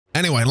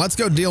Anyway, let's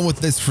go deal with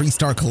this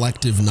Freestar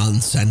Collective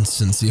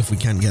nonsense and see if we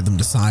can't get them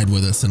to side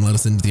with us and let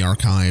us into the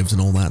archives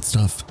and all that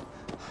stuff.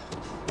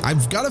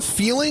 I've got a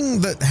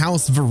feeling that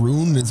House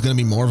Varun is going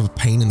to be more of a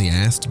pain in the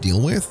ass to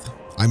deal with.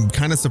 I'm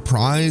kind of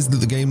surprised that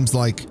the game's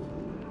like,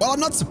 well,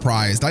 I'm not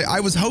surprised. I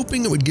was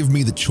hoping it would give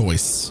me the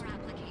choice,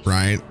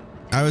 right?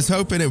 I was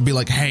hoping it would be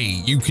like, hey,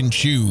 you can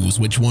choose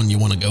which one you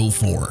want to go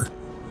for.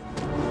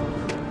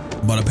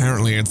 But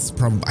apparently it's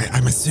probably,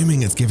 I'm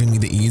assuming it's giving me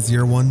the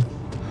easier one.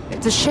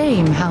 It's a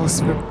shame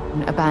House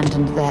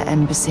abandoned their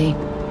embassy.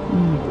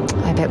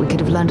 I bet we could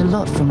have learned a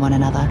lot from one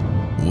another.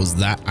 Was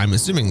that, I'm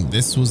assuming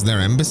this was their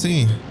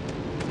embassy?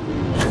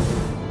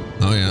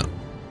 Oh yeah.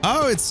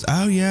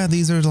 Oh yeah,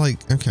 these are like,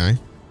 okay.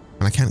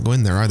 And I can't go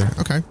in there either.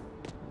 Okay.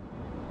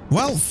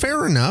 Well,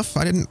 fair enough.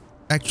 I didn't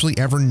actually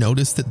ever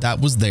notice that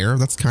that was there.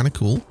 That's kind of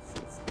cool.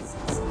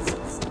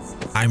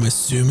 I'm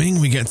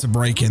assuming we get to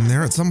break in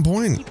there at some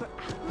point.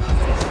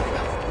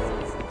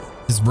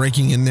 Just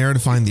breaking in there to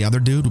find the other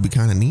dude would be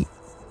kind of neat.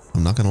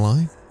 I'm not gonna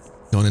lie.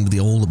 Going into the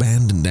old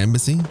abandoned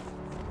embassy.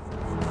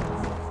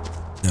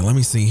 Now let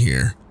me see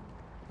here.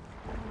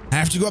 I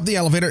have to go up the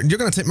elevator. You're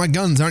gonna take my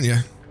guns, aren't you?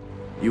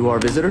 You are a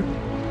visitor?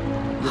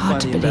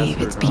 Hard to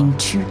believe it's been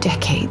 2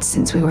 decades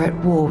since we were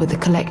at war with the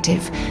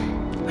Collective,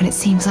 when it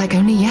seems like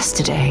only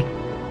yesterday.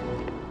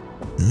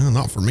 No,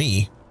 not for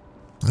me.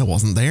 I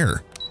wasn't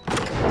there.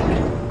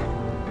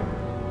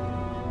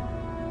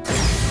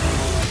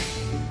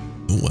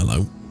 Oh,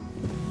 hello.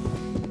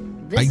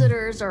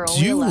 Visitors are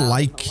only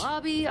allowed in the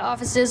lobby,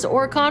 offices,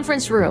 or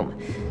conference room.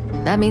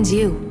 That means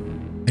you.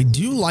 I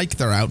do like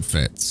their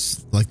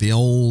outfits, like the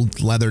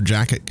old leather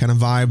jacket kind of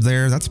vibe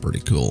there. That's pretty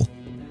cool.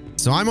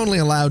 So I'm only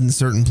allowed in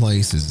certain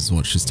places is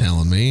what she's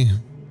telling me.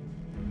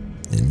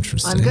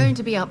 Interesting. I'm going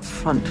to be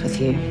upfront with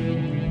you.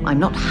 I'm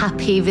not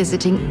happy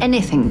visiting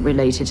anything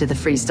related to the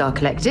Freestar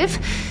Collective,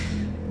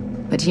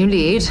 but you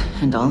lead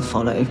and I'll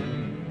follow.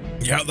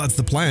 Yeah, that's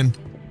the plan.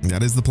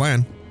 That is the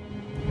plan.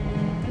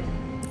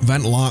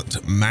 Vent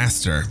locked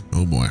master.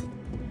 Oh boy.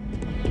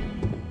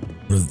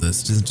 What is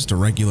this? Just a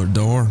regular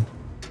door?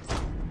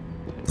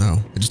 No,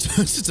 it's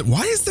just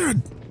why is there a,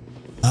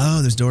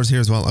 oh, there's doors here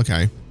as well.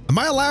 Okay. Am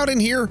I allowed in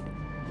here?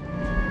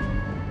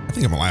 I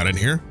think I'm allowed in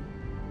here.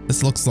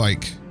 This looks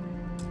like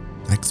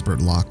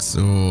expert locks.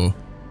 Oh,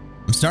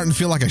 I'm starting to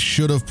feel like I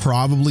should have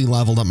probably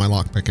leveled up my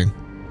lock picking.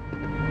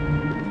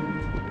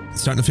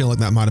 Starting to feel like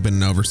that might have been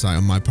an oversight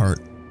on my part.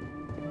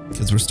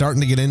 Because we're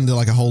starting to get into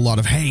like a whole lot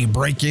of, hey,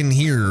 break in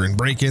here and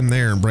break in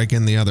there and break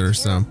in the other.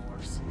 So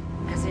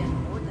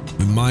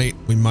we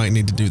might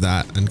need to do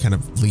that and kind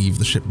of leave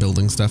the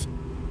shipbuilding stuff.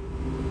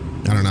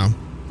 I don't know.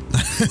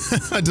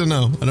 I don't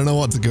know. I don't know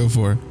what to go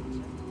for.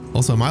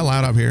 Also, am I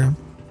allowed up here?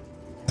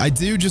 I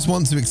do just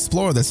want to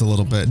explore this a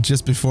little bit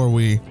just before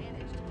we,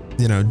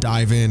 you know,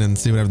 dive in and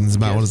see what everything's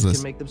about. What is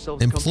this?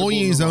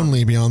 Employees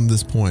only beyond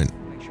this point.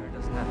 Make sure it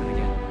doesn't happen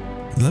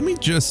again. Let me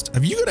just,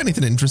 have you got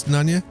anything interesting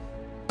on you?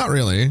 Not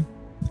really.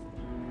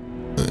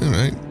 All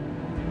right.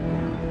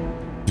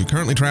 You're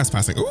currently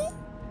trespassing. Ooh,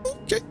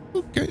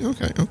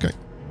 okay.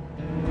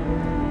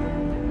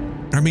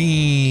 I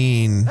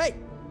mean, hey,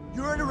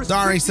 you're in a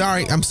sorry.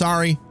 I'm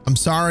sorry.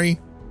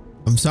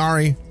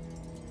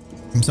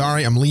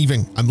 I'm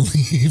leaving.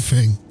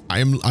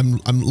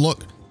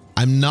 Look,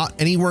 I'm not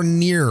anywhere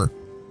near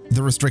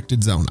the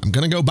restricted zone. I'm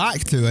gonna go back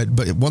to it,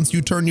 but once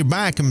you turn your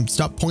back and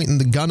stop pointing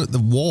the gun at the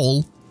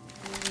wall,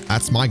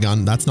 that's my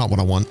gun. That's not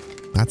what I want.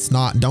 That's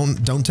not,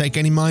 don't take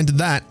any mind to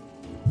that.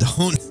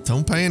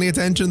 Don't pay any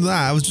attention to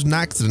that. It was just an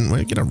accident.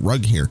 Wait, get a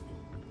rug here.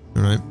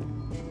 All right.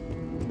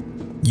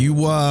 You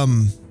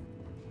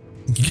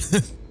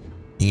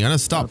gotta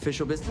stop.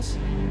 Official business?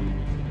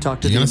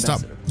 Talk to You the gotta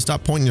ambassador.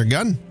 stop pointing your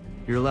gun.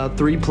 You're allowed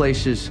 3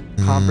 places: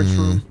 conference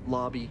room,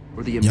 lobby,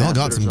 or the ambassador's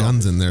Y'all got some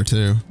guns in there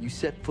too. You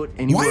set foot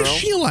anywhere Why is else,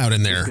 she allowed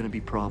in there? there's gonna be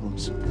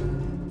problems.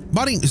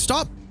 Buddy,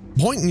 stop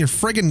pointing your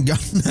friggin' gun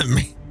at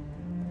me.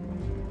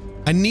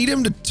 I need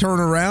him to turn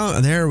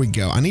around. There we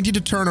go. I need you to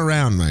turn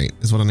around, mate,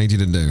 is what I need you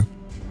to do.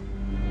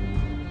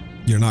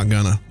 You're not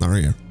gonna, are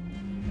you?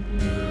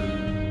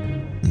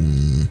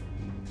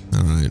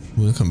 All right,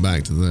 we'll come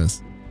back to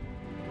this.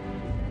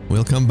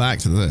 We'll come back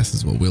to this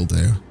is what we'll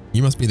do.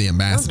 You must be the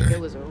ambassador. It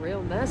was a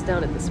real mess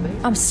down at the space.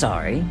 I'm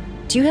sorry.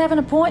 Do you have an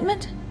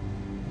appointment?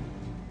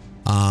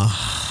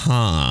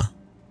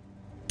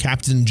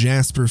 Captain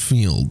Jasper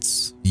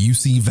Fields,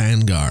 UC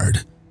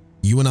Vanguard.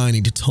 You and I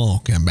need to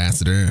talk,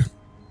 Ambassador.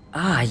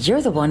 Ah,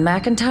 you're the one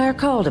McIntyre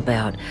called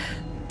about.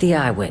 The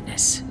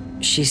eyewitness.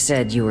 She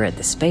said you were at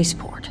the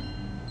spaceport.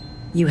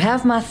 You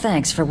have my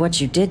thanks for what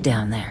you did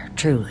down there,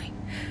 truly.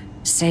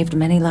 Saved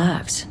many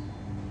lives.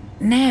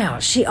 Now,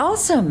 she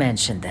also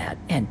mentioned that,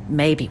 and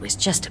maybe it was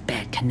just a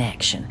bad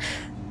connection,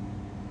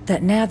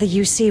 that now the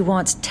UC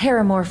wants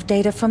terramorph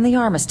data from the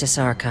Armistice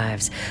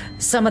archives,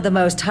 some of the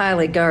most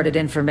highly guarded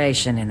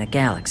information in the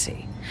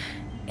galaxy,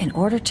 in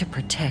order to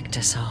protect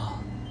us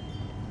all.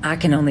 I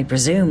can only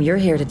presume you're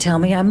here to tell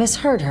me I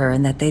misheard her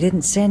and that they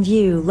didn't send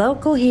you,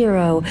 local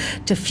hero,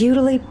 to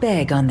futilely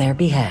beg on their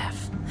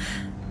behalf.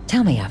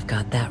 Tell me I've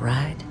got that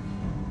right.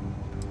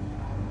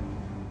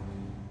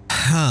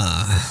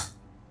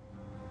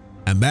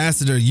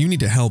 Ambassador, you need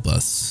to help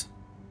us.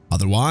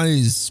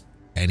 Otherwise,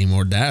 any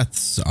more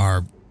deaths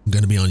are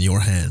going to be on your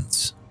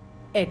hands.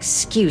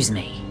 Excuse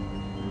me.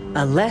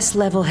 A less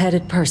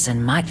level-headed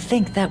person might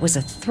think that was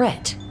a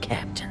threat,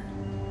 Captain.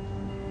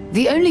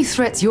 The only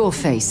threats you're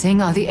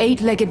facing are the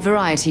 8-legged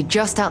variety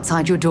just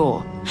outside your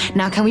door.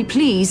 Now can we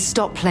please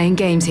stop playing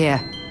games here?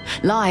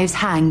 Lives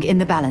hang in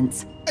the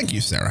balance. Thank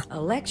you, Sarah.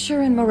 A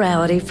lecture in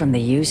morality from the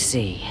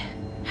UC.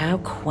 How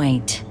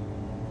quaint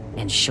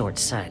and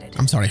short-sighted.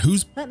 I'm sorry,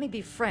 who's... Let me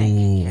be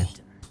frank,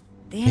 Captain.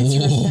 The answer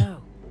is no.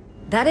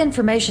 That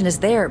information is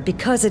there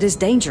because it is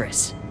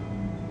dangerous.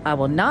 I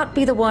will not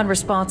be the one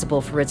responsible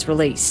for its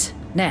release.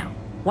 Now,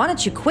 why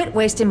don't you quit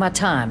wasting my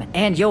time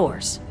and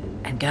yours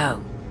and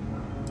go?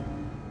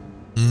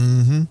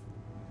 Mm-hmm.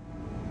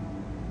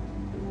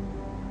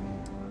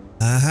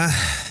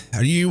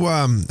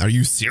 Are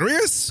you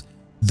serious?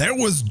 There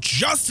was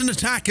just an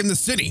attack in the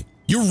city.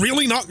 You're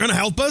really not gonna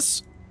help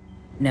us?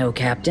 No,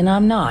 Captain,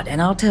 I'm not,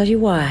 and I'll tell you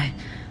why.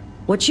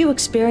 What you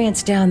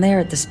experienced down there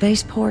at the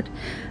spaceport,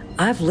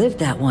 I've lived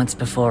that once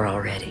before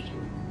already.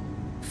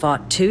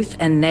 Fought tooth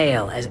and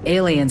nail as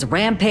aliens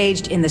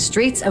rampaged in the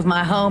streets of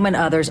my home and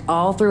others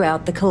all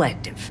throughout the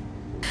collective.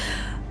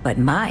 But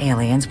my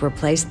aliens were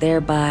placed there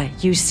by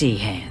UC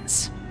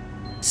hands.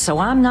 So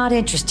I'm not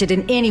interested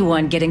in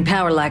anyone getting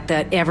power like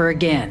that ever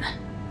again.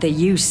 The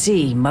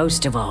UC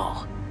most of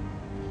all.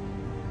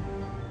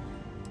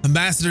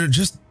 Ambassador,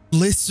 just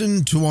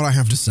listen to what I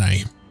have to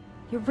say.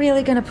 You're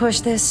really gonna push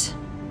this?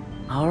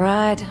 All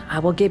right, I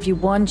will give you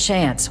one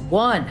chance.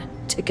 One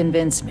to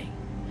convince me.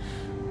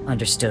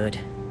 Understood.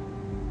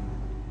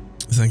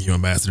 Thank you,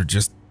 Ambassador.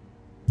 Just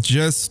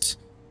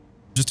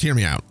hear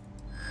me out.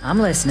 I'm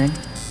listening.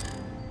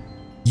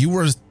 You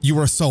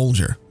were a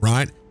soldier,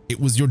 right? It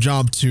was your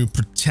job to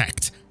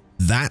protect.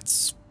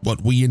 That's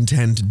what we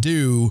intend to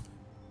do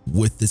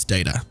with this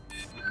data.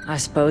 I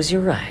suppose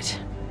you're right.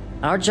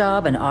 Our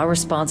job and our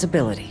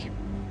responsibility.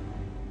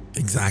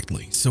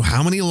 Exactly. So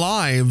how many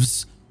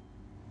lives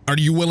are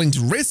you willing to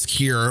risk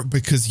here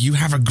because you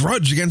have a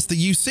grudge against the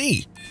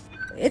UC?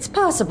 It's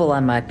possible I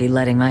might be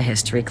letting my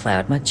history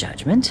cloud my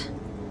judgment.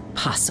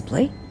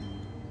 Possibly.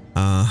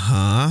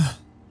 Uh-huh.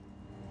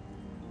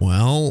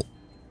 Well,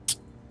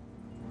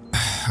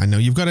 I know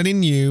you've got it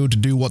in you to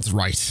do what's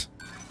right.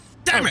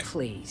 Damn it!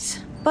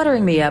 Please.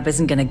 Buttering me up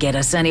isn't gonna get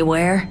us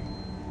anywhere.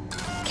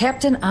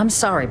 Captain, I'm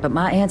sorry, but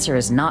my answer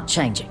is not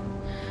changing.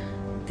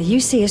 The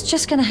UC is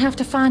just gonna have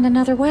to find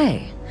another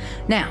way.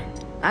 Now,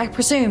 I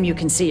presume you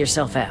can see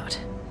yourself out.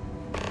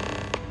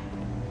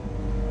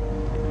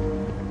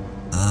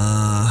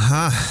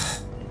 Uh-huh.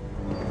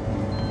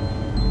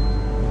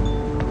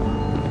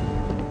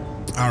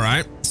 All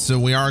right, so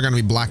we are going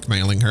to be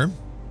blackmailing her.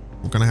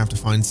 We're going to have to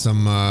find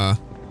some,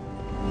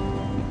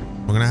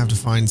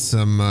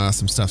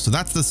 some stuff. So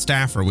that's the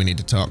staffer we need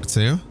to talk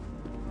to.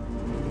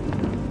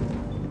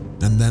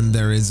 And then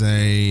there is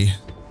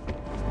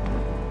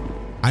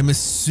I'm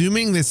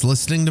assuming this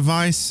listening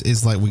device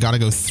is like, we got to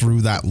go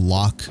through that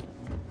locked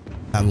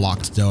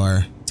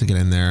door to get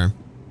in there.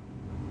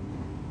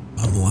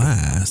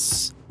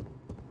 Unless,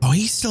 oh,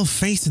 he's still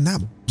facing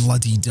that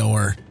bloody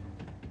door.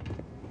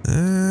 All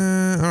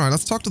right,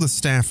 let's talk to the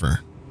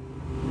staffer.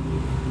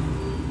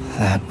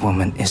 That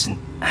woman is an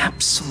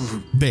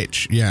absolute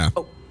bitch. Yeah.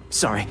 Oh,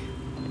 sorry.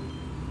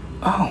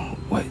 Oh,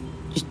 what?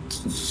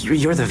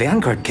 You're the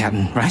Vanguard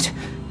captain, right?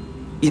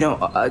 You know,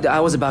 I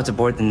was about to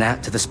board the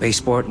Nat to the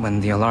spaceport when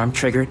the alarm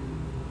triggered.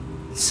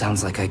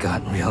 Sounds like I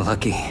got real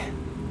lucky.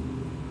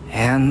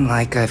 And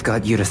like I've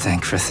got you to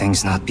thank for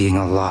things not being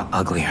a lot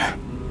uglier.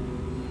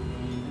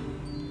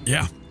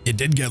 Yeah, it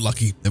did get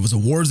lucky. There was a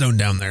war zone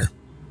down there.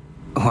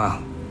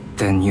 Well,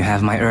 then you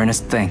have my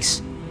earnest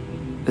thanks.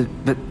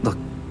 But look,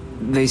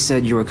 they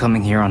said you were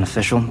coming here on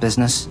official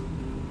business.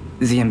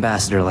 The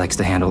ambassador likes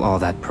to handle all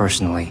that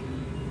personally,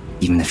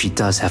 even if she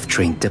does have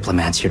trained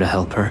diplomats here to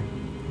help her.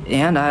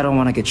 And I don't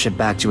want to get shipped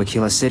back to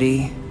Aquila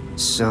City,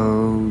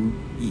 so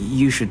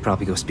you should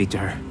probably go speak to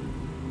her.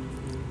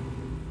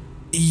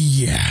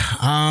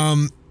 Yeah,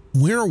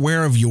 we're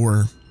aware of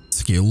your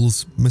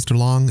skills, Mr.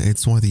 Long.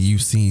 It's why the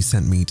UC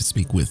sent me to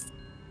speak with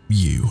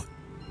you.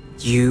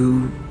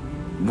 You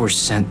were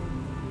sent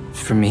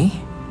for me?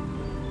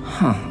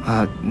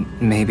 Huh,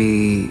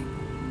 maybe...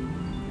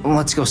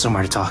 Let's go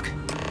somewhere to talk.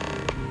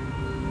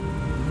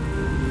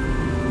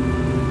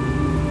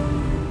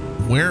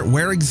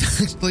 Where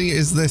exactly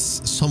is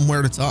this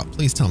somewhere to talk?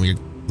 Please tell me you're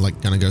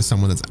like gonna go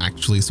somewhere that's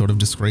actually sort of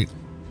discreet.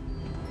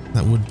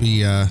 That would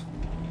be, have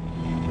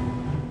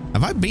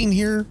I been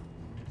here?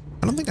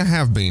 I don't think I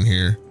have been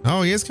here.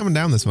 Oh, he is coming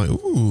down this way.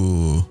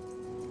 Ooh.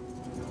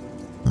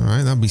 All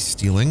right, that'll be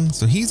stealing.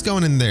 So he's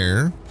going in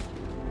there.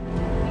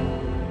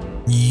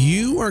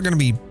 You are gonna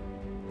be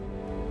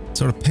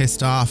sort of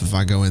pissed off if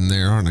I go in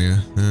there, aren't you?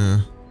 Yeah.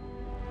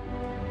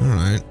 All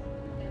right.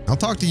 I'll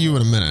talk to you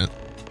in a minute.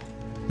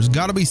 There's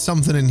got to be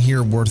something in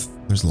here worth...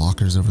 There's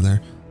lockers over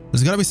there.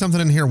 There's got to be something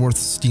in here worth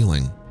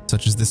stealing.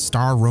 such as this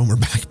Star Roamer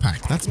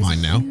backpack. That's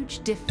mine now.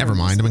 Never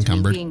mind, I'm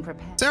encumbered.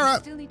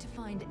 Sarah,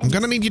 I'm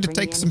gonna need you to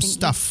take some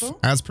stuff,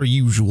 as per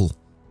usual.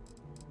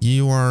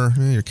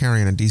 You're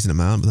carrying a decent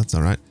amount, but that's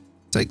all right.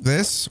 Take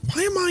this.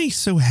 Why am I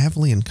so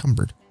heavily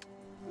encumbered?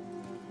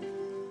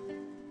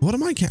 What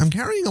am I? I'm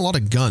carrying a lot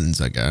of guns,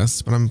 I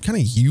guess, but I'm kind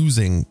of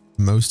using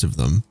most of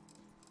them.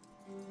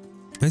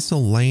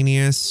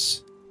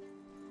 Miscellaneous.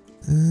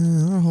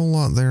 Not a whole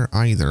lot there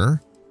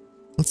either.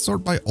 Let's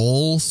sort by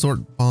all,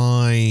 sort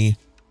by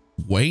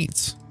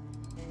weight.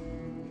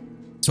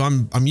 So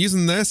I'm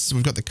using this.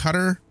 We've got the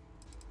cutter.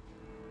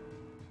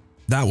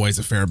 That weighs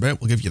a fair bit.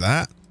 We'll give you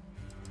that.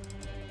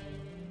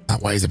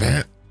 That weighs a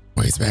bit.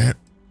 Weighs a bit.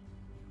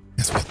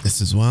 Guess what?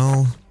 This as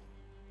well.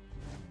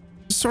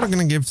 Just sort of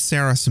going to give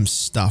Sarah some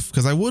stuff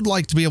because I would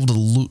like to be able to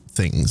loot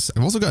things.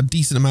 I've also got a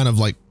decent amount of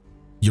like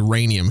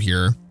uranium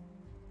here,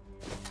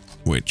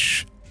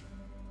 which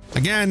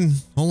again,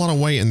 a whole lot of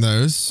weight in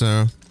those.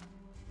 So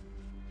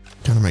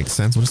kind of makes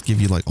sense. We'll just give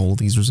you like all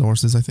these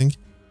resources, I think.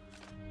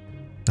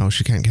 Oh,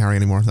 she can't carry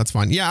anymore. That's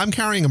fine. Yeah, I'm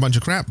carrying a bunch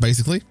of crap,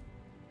 basically.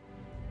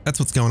 That's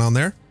what's going on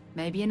there.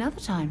 Maybe another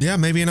time. Yeah,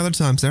 maybe another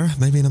time, Sarah.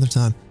 Maybe another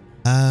time.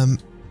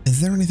 Is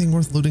there anything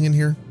worth looting in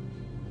here?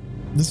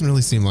 Doesn't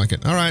really seem like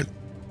it. All right.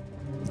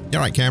 All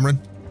right, Cameron.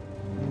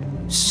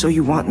 So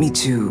you want me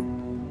to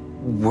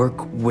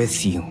work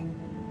with you?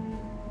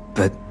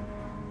 But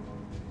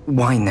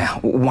why now?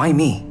 Why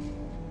me?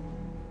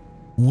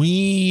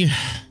 We...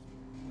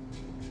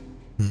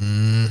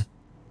 I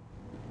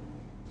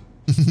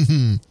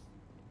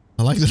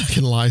like that I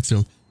can lie to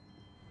him.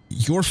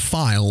 Your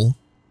file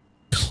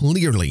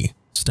clearly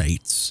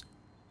states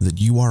that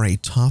you are a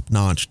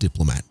top-notch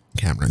diplomat,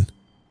 Cameron.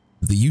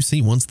 The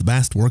UC wants the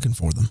best working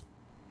for them.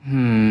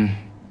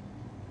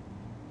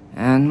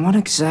 And what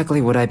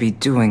exactly would I be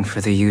doing for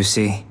the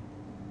UC?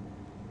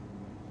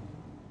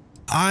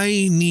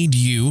 I need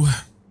you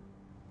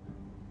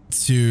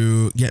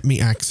to get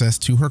me access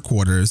to her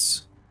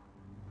quarters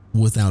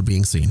without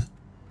being seen.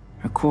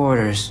 Her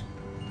quarters?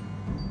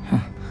 Huh.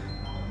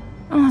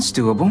 Oh, that's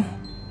doable.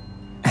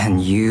 And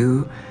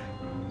you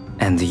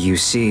and the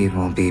UC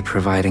will be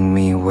providing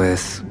me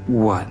with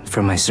what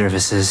for my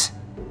services?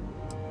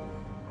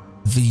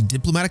 The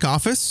diplomatic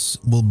office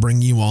will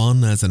bring you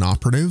on as an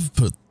operative,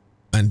 put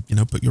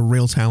your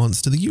real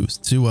talents to the use,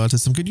 to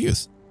some good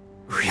use.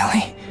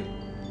 Really?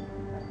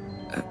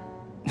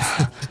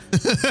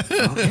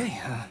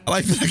 Okay. I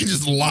like that I can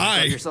just lie.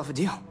 Have yourself a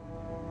deal.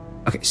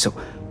 Okay, so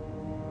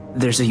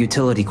there's a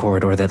utility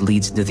corridor that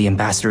leads to the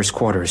ambassador's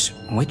quarters,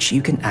 which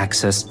you can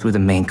access through the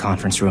main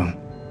conference room.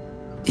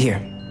 Here,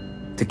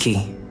 the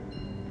key.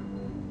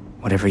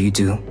 Whatever you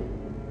do,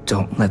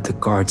 don't let the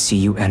guards see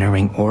you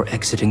entering or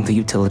exiting the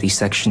utility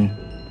section,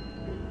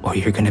 or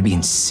you're gonna be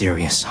in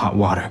serious hot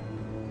water.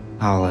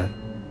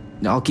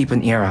 I'll keep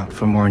an ear out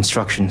for more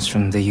instructions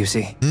from the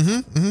UC.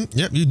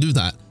 Yep, you do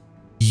that.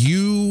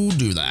 You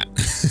do that.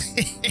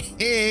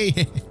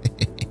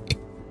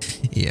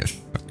 Yeah,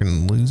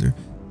 fucking loser.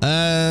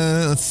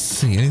 Let's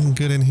see. Anything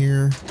good in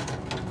here?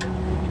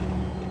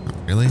 Not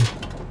really.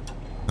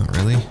 Not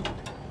really.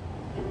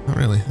 Not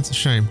really. That's a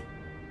shame.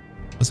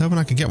 I was hoping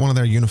I could get one of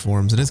their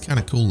uniforms. It is kind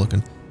of cool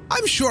looking.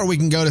 I'm sure we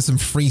can go to some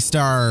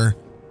Freestar.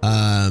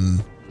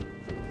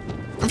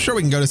 I'm sure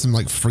we can go to some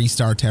like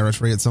Freestar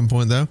territory at some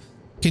point though.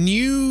 Can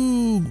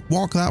you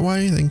walk that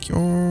way? Thank you.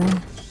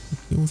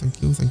 Thank you.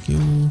 Thank you. Thank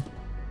you.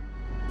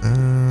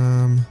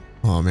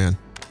 Oh man,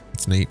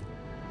 that's neat.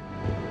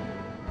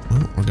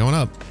 Well, we're going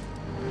up.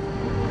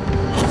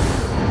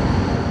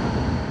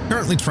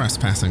 Currently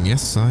trespassing.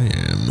 Yes, I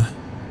am.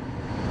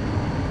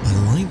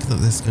 I like that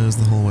this goes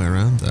the whole way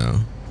around though.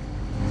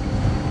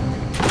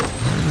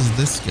 Where does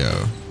this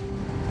go?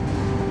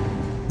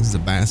 This is a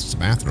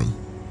bathroom.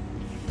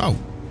 Oh.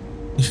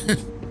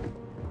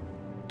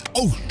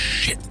 Oh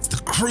shit, it's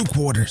the crew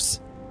quarters.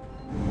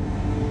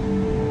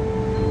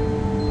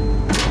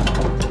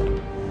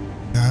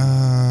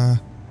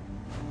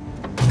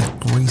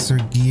 Greaser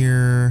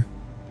gear.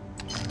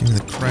 Give me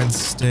the cred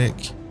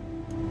stick.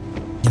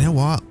 You know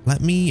what?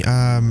 Let me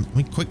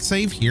quick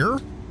save here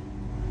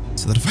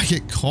so that if I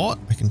get caught,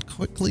 I can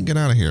quickly get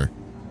out of here.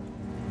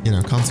 You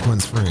know,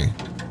 consequence free.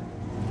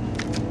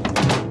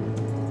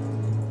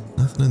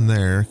 Nothing in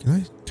there.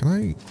 Can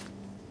I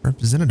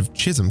Representative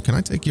Chisholm, can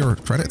I take your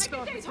credits?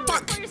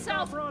 Fuck!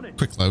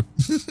 Quick load.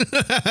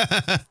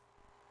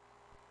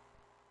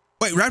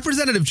 Wait,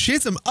 Representative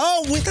Chisholm.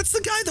 Oh, wait, that's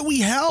the guy that we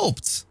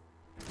helped.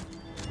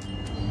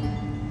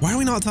 Why are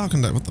we not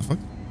talking to, what the fuck?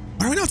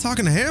 Why are we not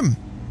talking to him?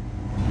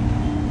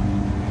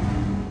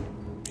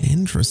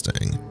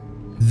 Interesting.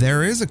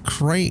 There is a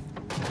crate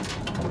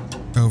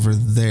over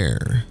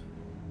there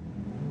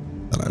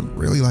that I'd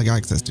really like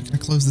access to. Can I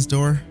close this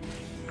door?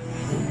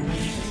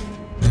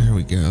 There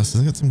we go.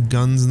 So I got some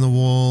guns in the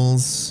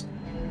walls.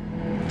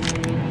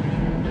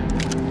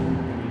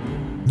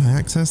 Can I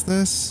access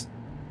this?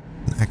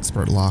 An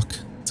expert lock.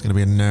 It's going to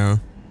be a no.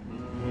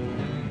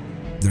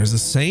 There's a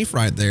safe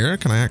right there.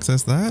 Can I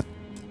access that?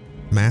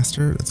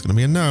 Master. That's going to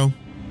be a no.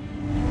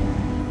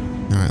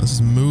 All right, let's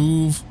just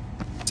move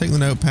take the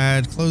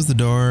notepad, close the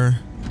door.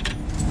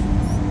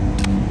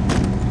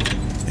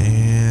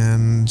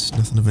 And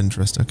nothing of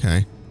interest.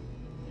 Okay.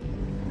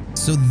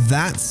 So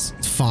that's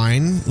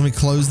fine. Let me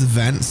close the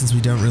vent since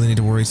we don't really need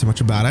to worry so much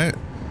about it.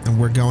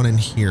 And we're going in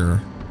here.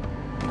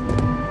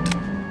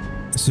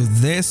 So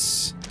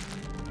this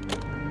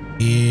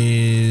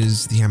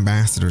is the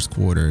ambassador's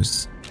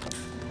quarters.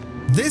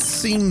 This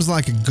seems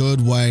like a good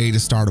way to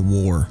start a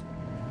war.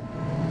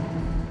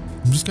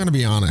 I'm just gonna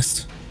be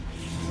honest.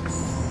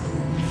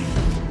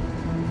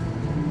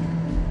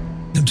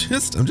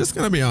 I'm just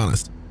gonna be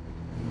honest.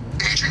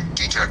 Agent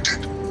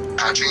detected.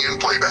 Patching in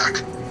playback.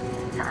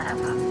 Son of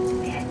a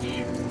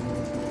bitch.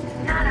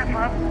 Son of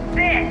a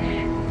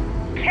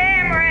bitch.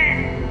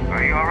 Cameron!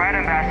 Are you alright,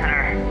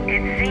 Ambassador?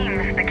 It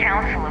seems the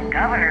Council of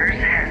Governors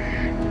has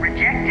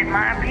rejected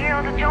my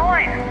appeal to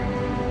join.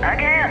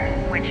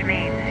 Again, which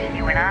means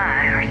you and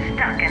I are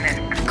stuck in this...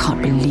 I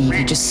can't believe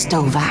you just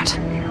stole that.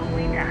 Until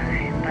we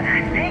die. But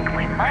I think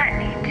we might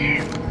need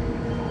to.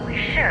 We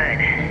should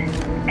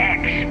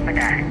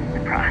expedite the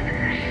process.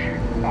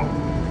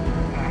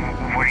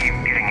 What are you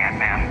getting at,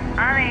 ma'am?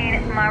 I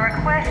mean, my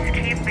requests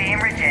keep being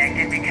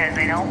rejected because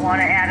they don't want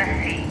to add a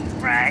seat,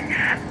 right?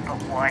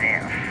 But what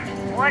if?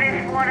 What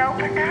if one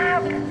opened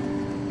up?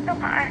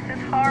 Twice as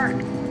hard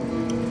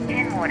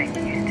in what it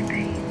used to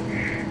be.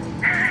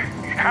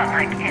 It's not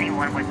like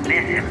anyone would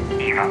miss him.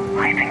 Eva,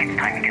 I think it's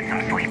time to get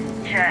some sleep.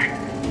 Just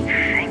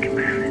think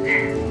about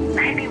it.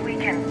 Maybe we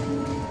can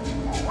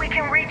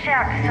reach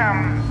out to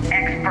some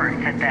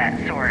experts at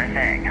that sort of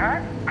thing, huh?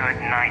 Good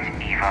night,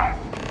 Eva.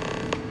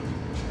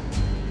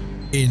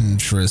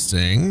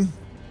 Interesting.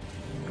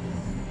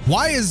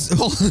 Why is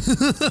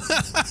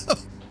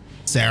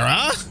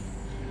Sarah?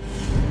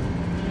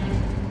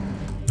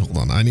 Hold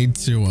on, I need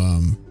to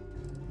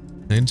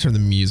turn the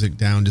music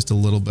down just a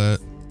little bit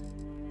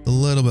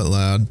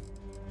loud.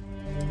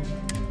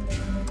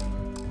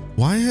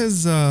 Why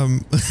has why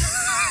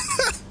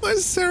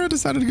has Sarah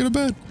decided to go to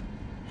bed?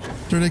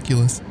 It's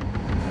ridiculous.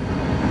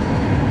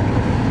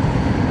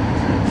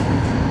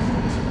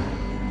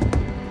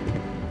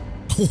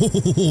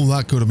 Oh,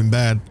 that could have been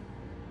bad.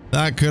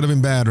 That could have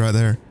been bad right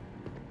there.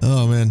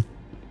 Oh man.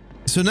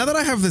 So now that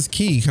I have this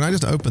key, can I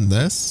just open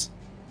this?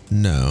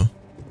 No.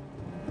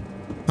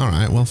 All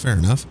right, well, fair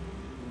enough.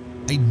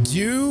 I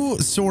do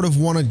sort of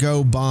want to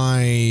go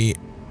by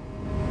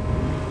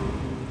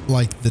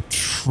like the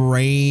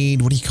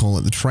trade, what do you call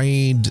it? The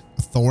trade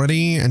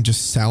authority and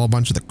just sell a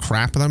bunch of the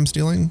crap that I'm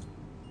stealing.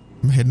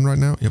 I'm hidden right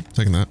now. Yep,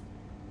 taking that.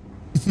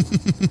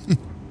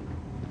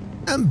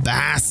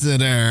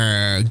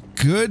 Ambassador,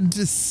 good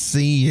to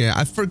see you.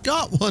 I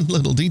forgot one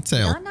little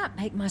detail. Did I not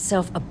make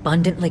myself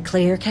abundantly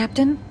clear,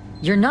 Captain?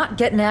 You're not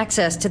getting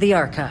access to the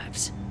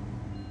archives.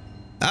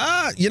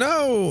 You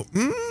know,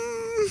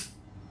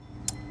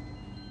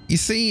 you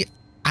see,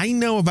 I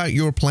know about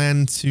your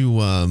plan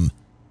to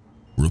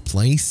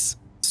replace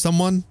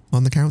someone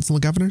on the Council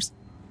of Governors.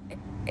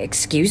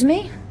 Excuse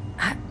me?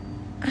 I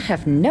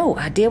have no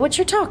idea what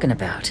you're talking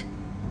about.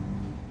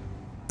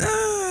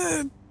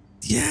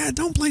 Yeah,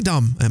 don't play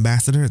dumb,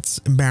 Ambassador. It's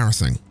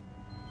embarrassing.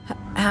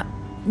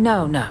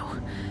 No.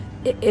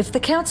 If the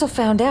Council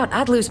found out,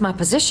 I'd lose my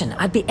position.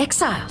 I'd be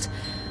exiled.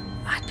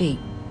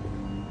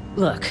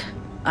 Look,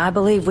 I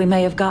believe we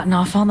may have gotten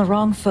off on the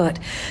wrong foot.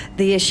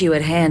 The issue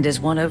at hand is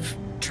one of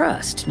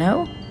trust,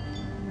 no?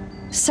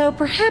 So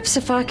perhaps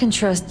if I can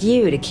trust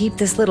you to keep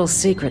this little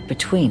secret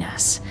between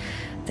us,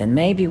 then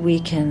maybe we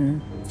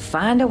can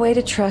find a way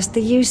to trust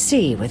the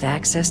UC with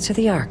access to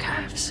the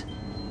archives.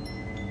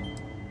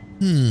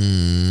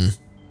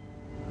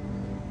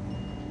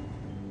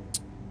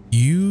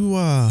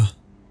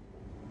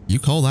 You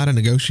call that a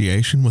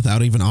negotiation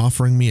without even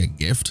offering me a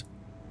gift?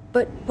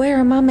 But where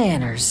are my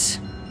manners?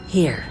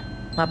 Here,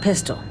 my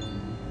pistol.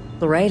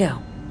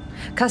 Laredo.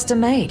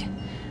 Custom made.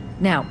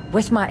 Now,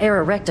 with my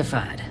error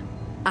rectified,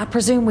 I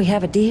presume we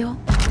have a deal?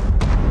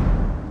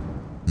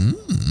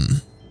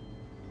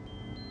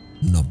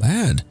 Not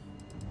bad.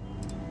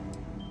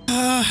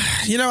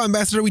 You know,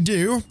 Ambassador, we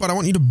do, but I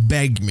want you to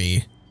beg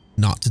me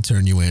not to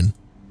turn you in.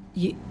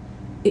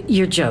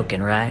 You're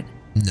joking, right?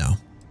 No.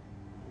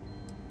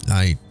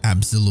 I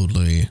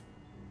absolutely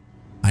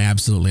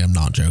am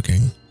not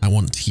joking. I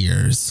want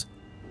tears.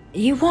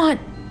 You want...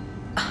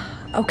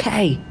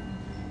 Okay.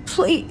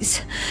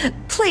 Please.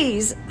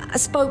 I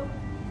spoke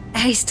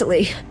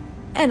hastily.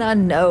 And I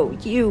know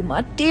you,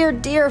 my dear,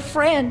 dear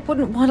friend,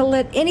 wouldn't want to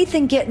let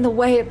anything get in the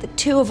way of the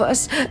two of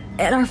us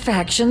and our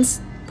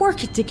factions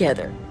working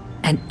together.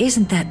 And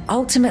isn't that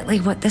ultimately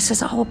what this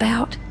is all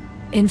about?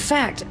 In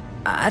fact,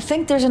 I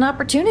think there's an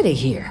opportunity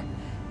here.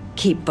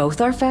 Keep both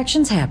our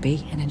factions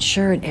happy and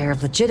ensure an air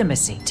of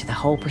legitimacy to the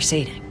whole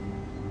proceeding.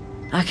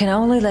 I can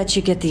only let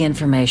you get the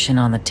information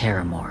on the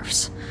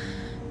terramorphs.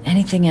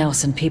 Anything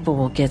else and people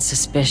will get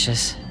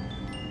suspicious.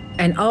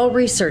 And all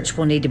research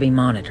will need to be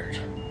monitored.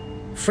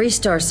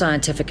 Freestar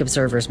scientific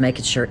observers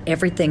making sure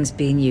everything's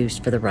being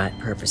used for the right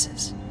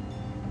purposes.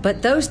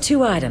 But those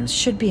two items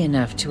should be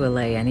enough to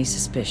allay any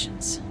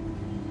suspicions.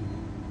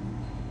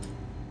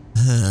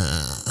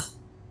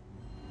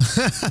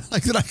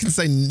 Like that I can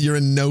say you're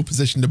in no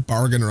position to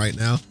bargain right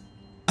now.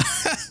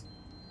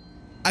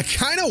 I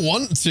kind of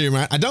want to,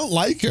 man. I don't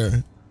like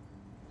her.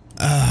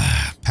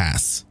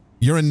 Pass.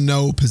 You're in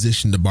no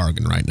position to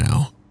bargain right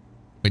now.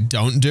 Wait,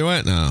 don't do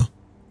it? No.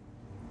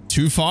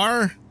 Too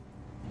far?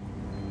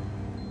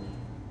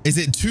 Is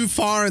it too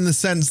far in the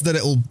sense that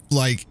it'll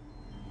like...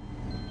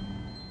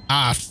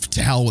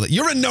 to hell with it.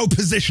 You're in no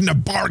position to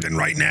bargain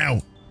right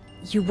now.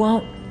 You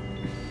won't.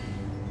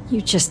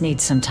 You just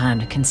need some time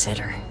to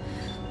consider.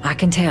 I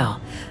can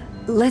tell.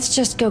 Let's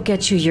just go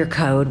get you your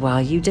code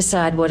while you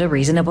decide what a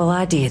reasonable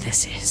idea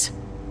this is.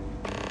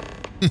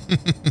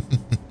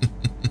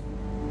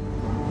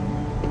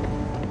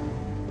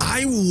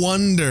 I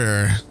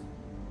wonder...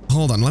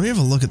 Hold on, let me have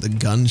a look at the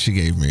gun she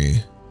gave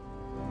me.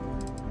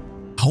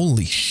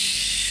 Holy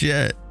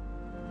shit.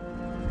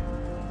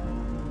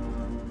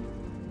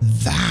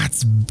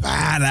 That's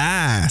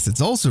badass. It's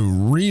also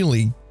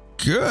really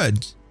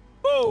good.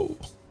 Whoa.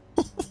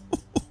 I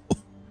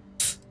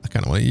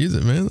kind of want to use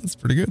it, man. That's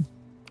pretty good.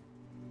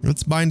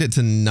 Let's bind it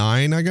to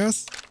 9, I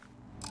guess.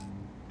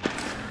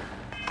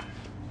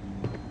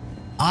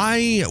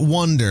 I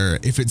wonder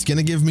if it's going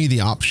to give me the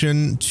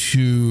option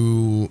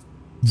to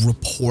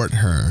report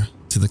her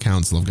to the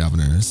Council of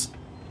Governors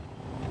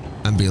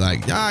and be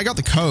like, yeah, I got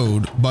the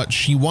code, but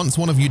she wants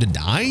one of you to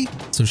die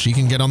so she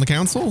can get on the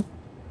council.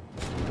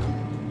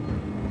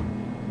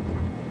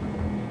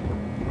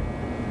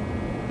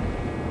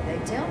 They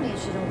tell me it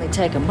should only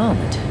take a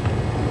moment.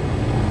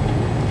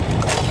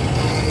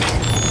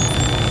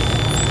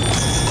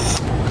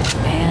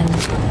 And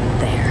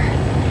there.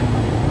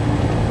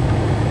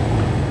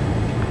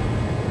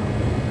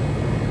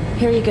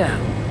 Here you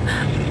go.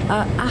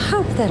 I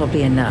hope that'll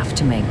be enough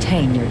to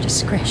maintain your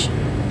discretion.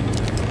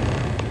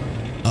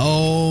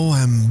 Oh,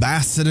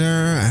 ambassador,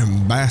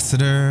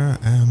 ambassador,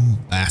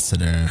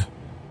 ambassador.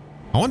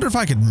 I wonder if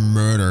I could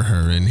murder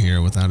her in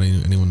here without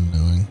anyone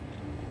knowing.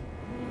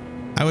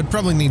 I would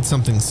probably need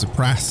something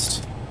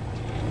suppressed.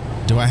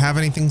 Do I have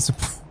anything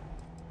suppressed?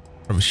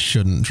 Probably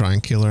shouldn't try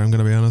and kill her, I'm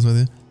going to be honest with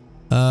you.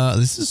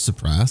 This is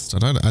suppressed.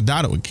 I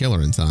doubt it would kill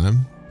her in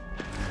time.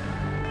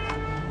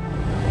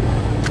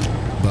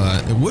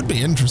 But it would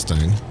be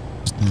interesting.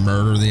 Just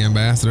murder the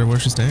ambassador where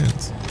she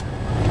stands.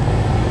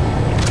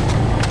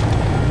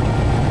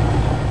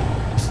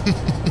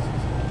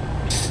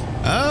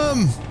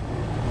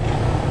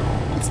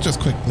 Let's just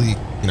quickly,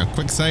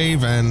 quick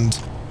save and...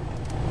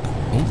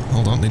 Oh,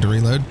 hold on, need to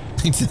reload.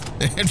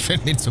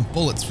 Need some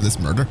bullets for this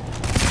murder.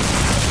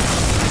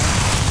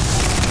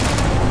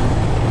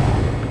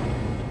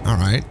 All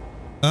right.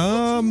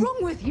 What's wrong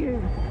with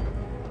you?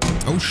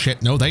 Oh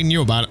shit, no, they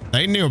knew about it.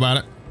 They knew about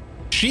it.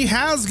 She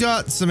has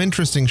got some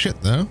interesting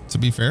shit though, to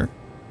be fair.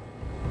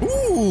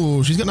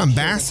 Ooh, she's got an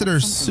ambassador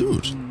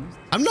suit.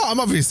 I'm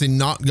obviously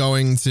not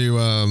going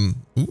to,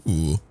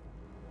 ooh.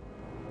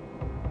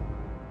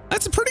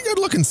 That's a pretty good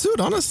looking suit,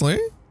 honestly.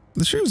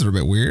 The shoes are a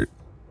bit weird.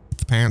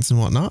 The pants and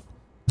whatnot.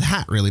 The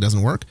hat really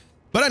doesn't work.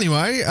 But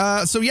anyway,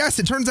 so yes,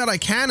 it turns out I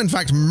can in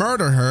fact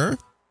murder her.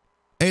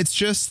 It's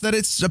just that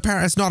it's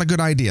not a good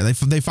idea.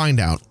 They find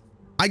out.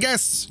 I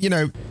guess,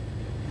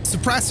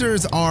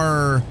 suppressors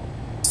are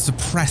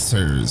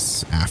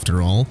suppressors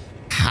after all.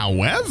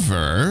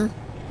 However,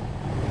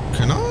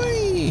 can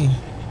I?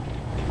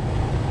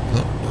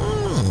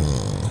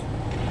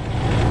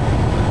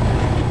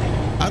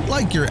 I'd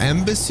like your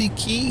embassy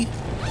key.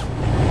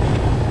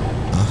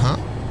 Uh-huh.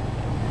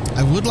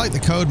 I would like the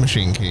code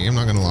machine key, I'm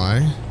not gonna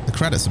lie. The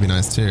credits would be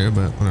nice too,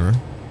 but whatever.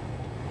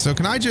 So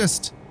can I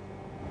just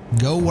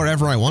go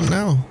wherever I want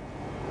now?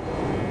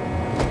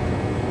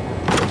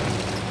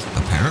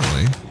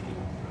 Apparently.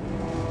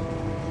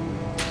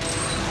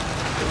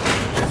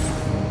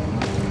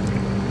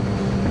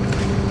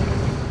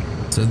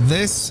 So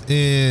this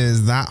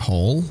is that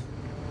hole.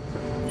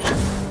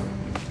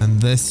 And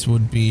this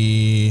would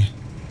be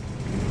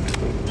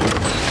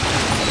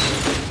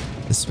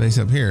the space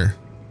up here.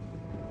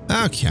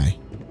 Okay.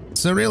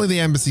 So really the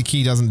embassy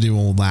key doesn't do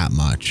all that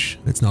much.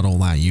 It's not all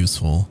that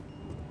useful,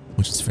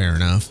 which is fair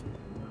enough.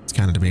 It's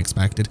kind of to be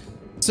expected.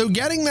 So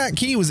getting that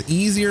key was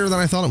easier than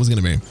I thought it was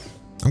going to be.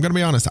 I'm going to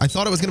be honest. I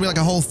thought it was going to be like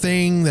a whole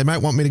thing. They might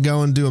want me to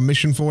go and do a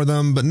mission for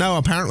them, but no,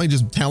 apparently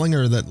just telling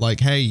her that like,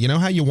 hey, you know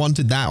how you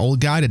wanted that old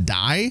guy to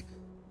die?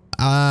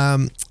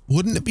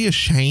 Wouldn't it be a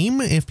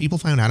shame if people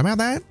found out about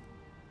that?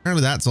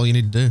 Apparently that's all you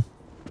need to do.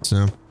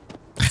 So,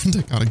 and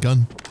I got a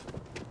gun.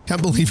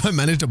 Can't believe I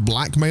managed to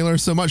blackmail her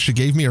so much she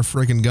gave me her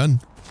friggin' gun.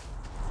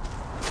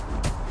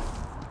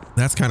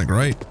 That's kind of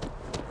great.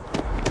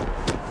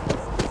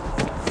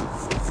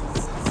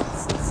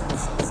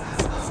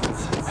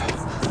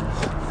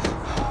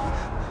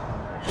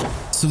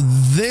 So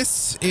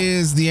this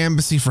is the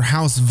embassy for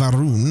House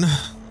Varun.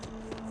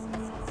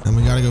 And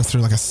we gotta go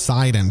through like a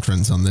side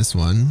entrance on this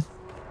one.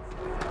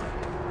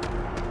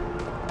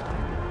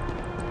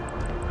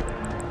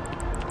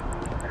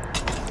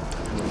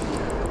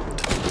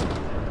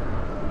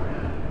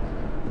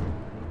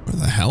 Where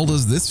the hell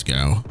does this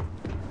go?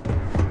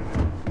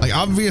 Like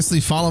obviously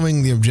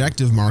following the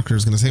objective marker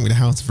is gonna take me to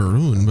House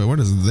Varun, but where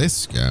does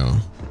this go?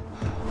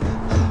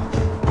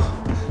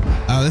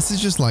 this is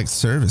just like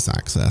service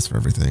access for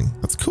everything.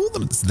 That's cool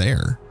that it's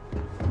there.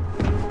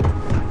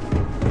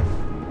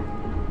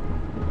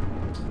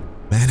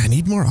 Man, I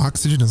need more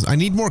oxygen. I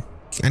need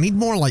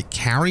more like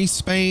carry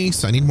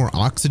space. I need more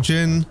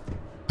oxygen.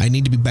 I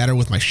need to be better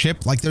with my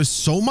ship. Like there's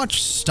so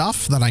much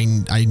stuff that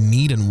I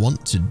need and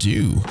want to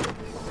do.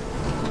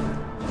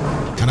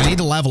 And I need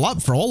to level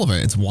up for all of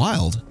it. It's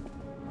wild.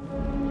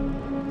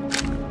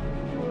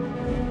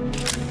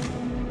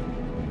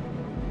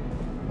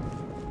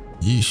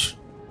 Yeesh.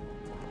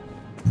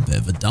 Bit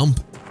of a dump.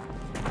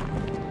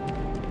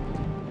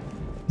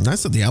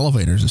 Nice that the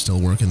elevators are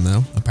still working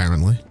though,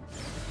 apparently.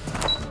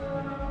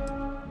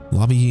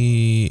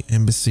 Lobby,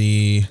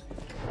 embassy.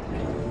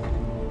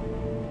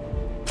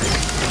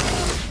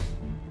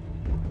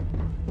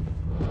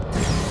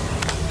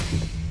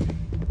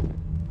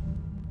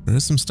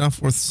 There's some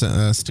stuff worth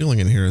stealing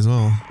in here as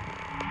well.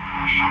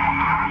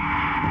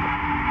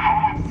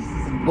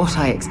 What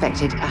I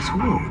expected at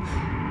all.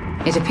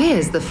 It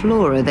appears the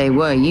flora they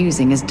were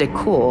using as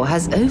decor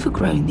has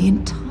overgrown the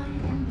entire...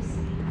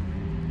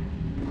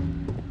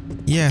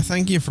 Yeah,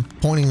 thank you for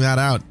pointing that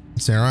out,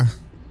 Sarah.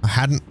 I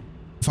hadn't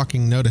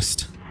fucking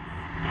noticed.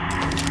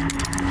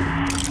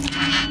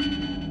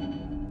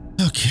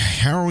 Okay,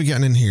 how are we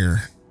getting in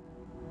here?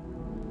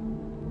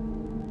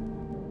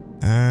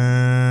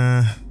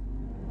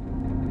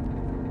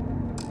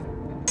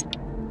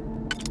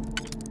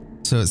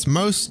 So it's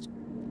most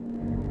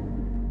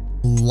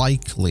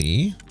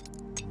likely...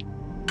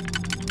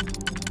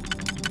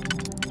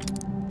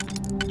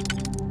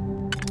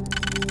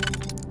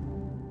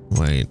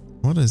 Wait,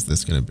 what is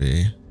this gonna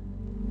be?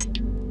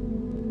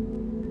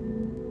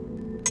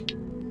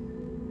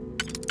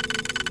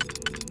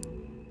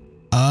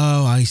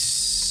 Oh, I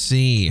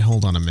see.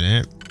 Hold on a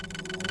minute.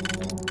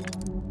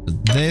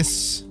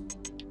 This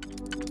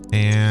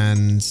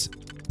and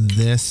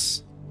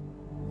this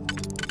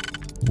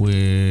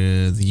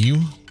with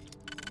you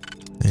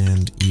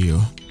and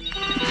you.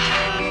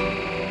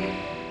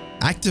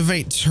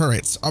 Activate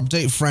turrets.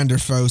 Update friend or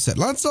foe set.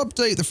 Let's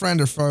update the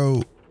friend or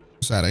foe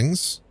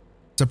settings.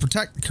 To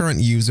protect the current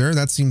user,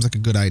 that seems like a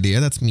good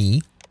idea. That's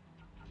me.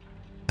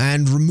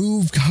 And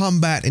remove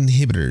combat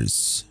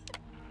inhibitors.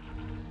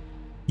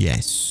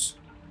 Yes.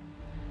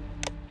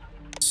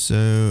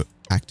 So,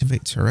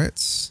 activate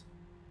turrets.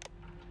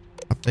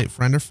 Update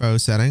friend or foe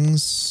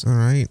settings. All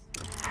right.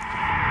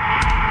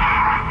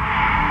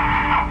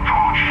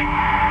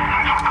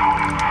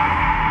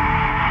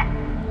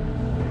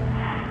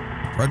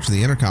 Approach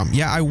the intercom.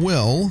 Yeah, I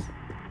will.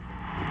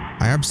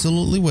 I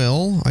absolutely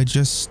will. I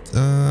just,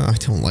 I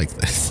don't like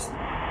this.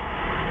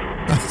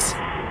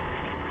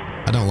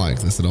 I don't like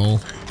this at all.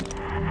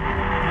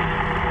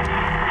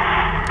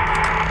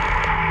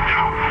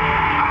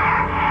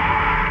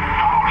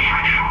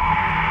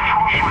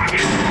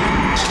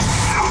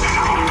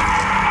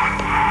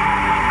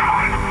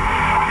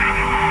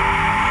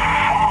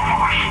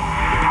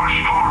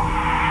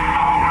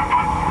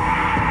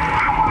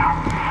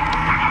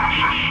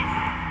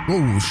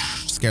 Whoa,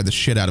 scared the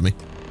shit out of me.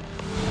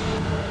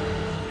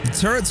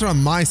 The turrets are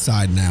on my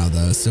side now,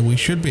 though, so we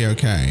should be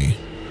okay.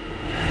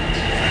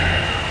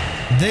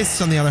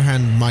 This, on the other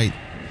hand, might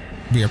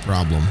be a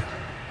problem.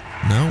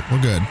 No,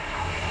 we're good.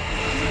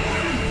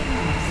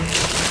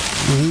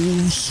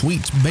 Oh,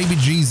 sweet baby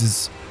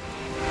Jesus.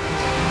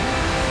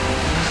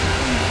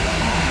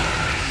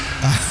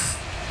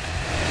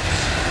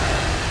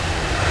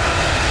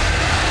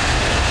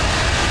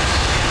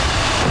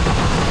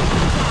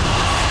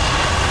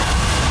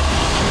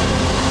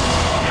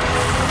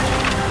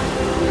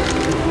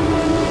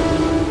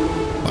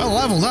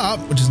 Leveled up,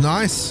 which is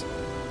nice.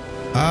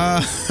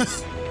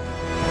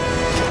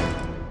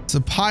 So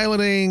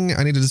piloting,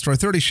 I need to destroy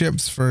 30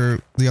 ships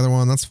for the other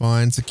one. That's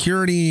fine.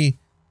 Security,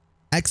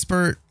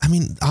 expert. I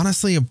mean,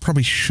 honestly, I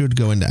probably should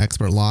go into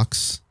expert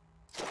locks.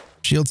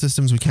 Shield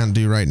systems we can't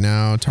do right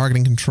now.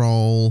 Targeting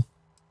control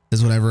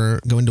is whatever.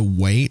 Go into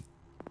weight.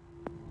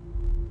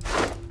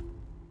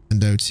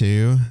 And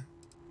O2.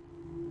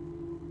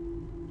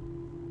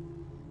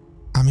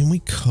 I mean, we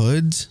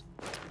could.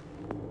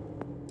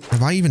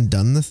 Have I even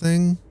done the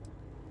thing?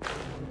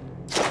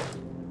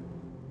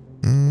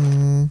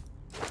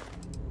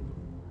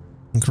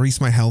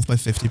 Increase my health by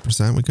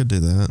 50%. We could do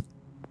that.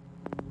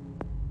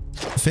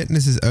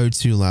 Fitness is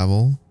O2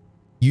 level.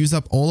 Use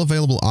up all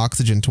available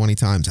oxygen 20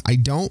 times. I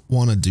don't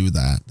want to do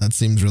that. That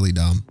seems really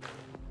dumb.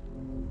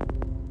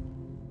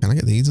 Can I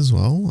get these as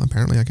well?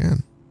 Apparently I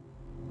can.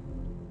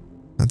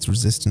 That's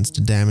resistance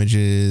to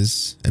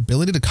damages.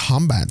 Ability to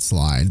combat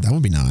slide. That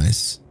would be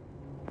nice.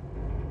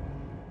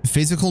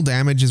 Physical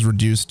damage is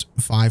reduced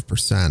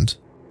 5%.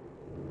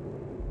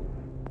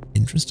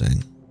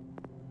 Interesting.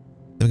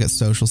 Then we got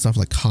social stuff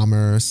like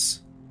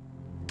commerce.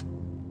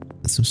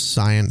 And some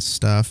science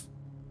stuff.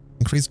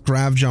 Increased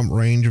grav jump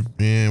range of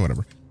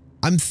whatever.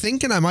 I'm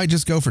thinking I might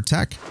just go for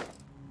tech.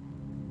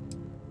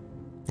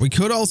 We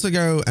could also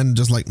go and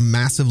just like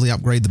massively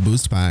upgrade the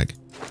boost pack.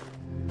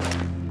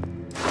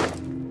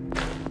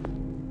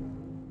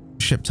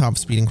 ship top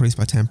speed increased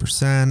by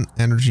 10%.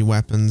 Energy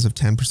weapons of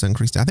 10%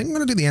 increased. I think I'm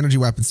going to do the energy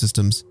weapon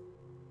systems,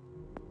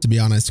 to be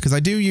honest, because I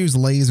do use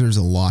lasers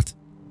a lot.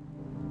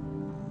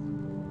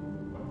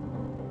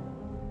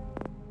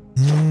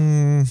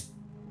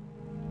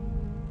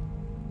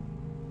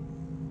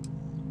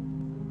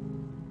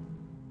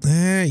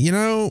 You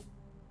know,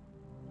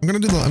 I'm gonna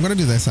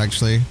do this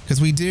actually,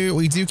 because we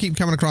do keep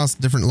coming across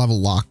different level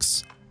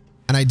locks,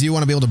 and I do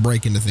want to be able to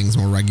break into things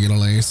more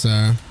regularly.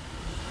 So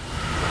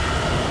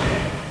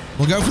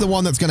we'll go for the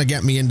one that's gonna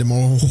get me into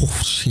more.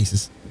 Oh,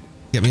 Jesus,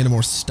 get me into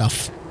more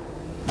stuff.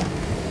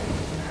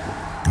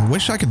 I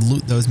wish I could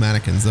loot those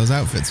mannequins. Those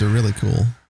outfits are really cool.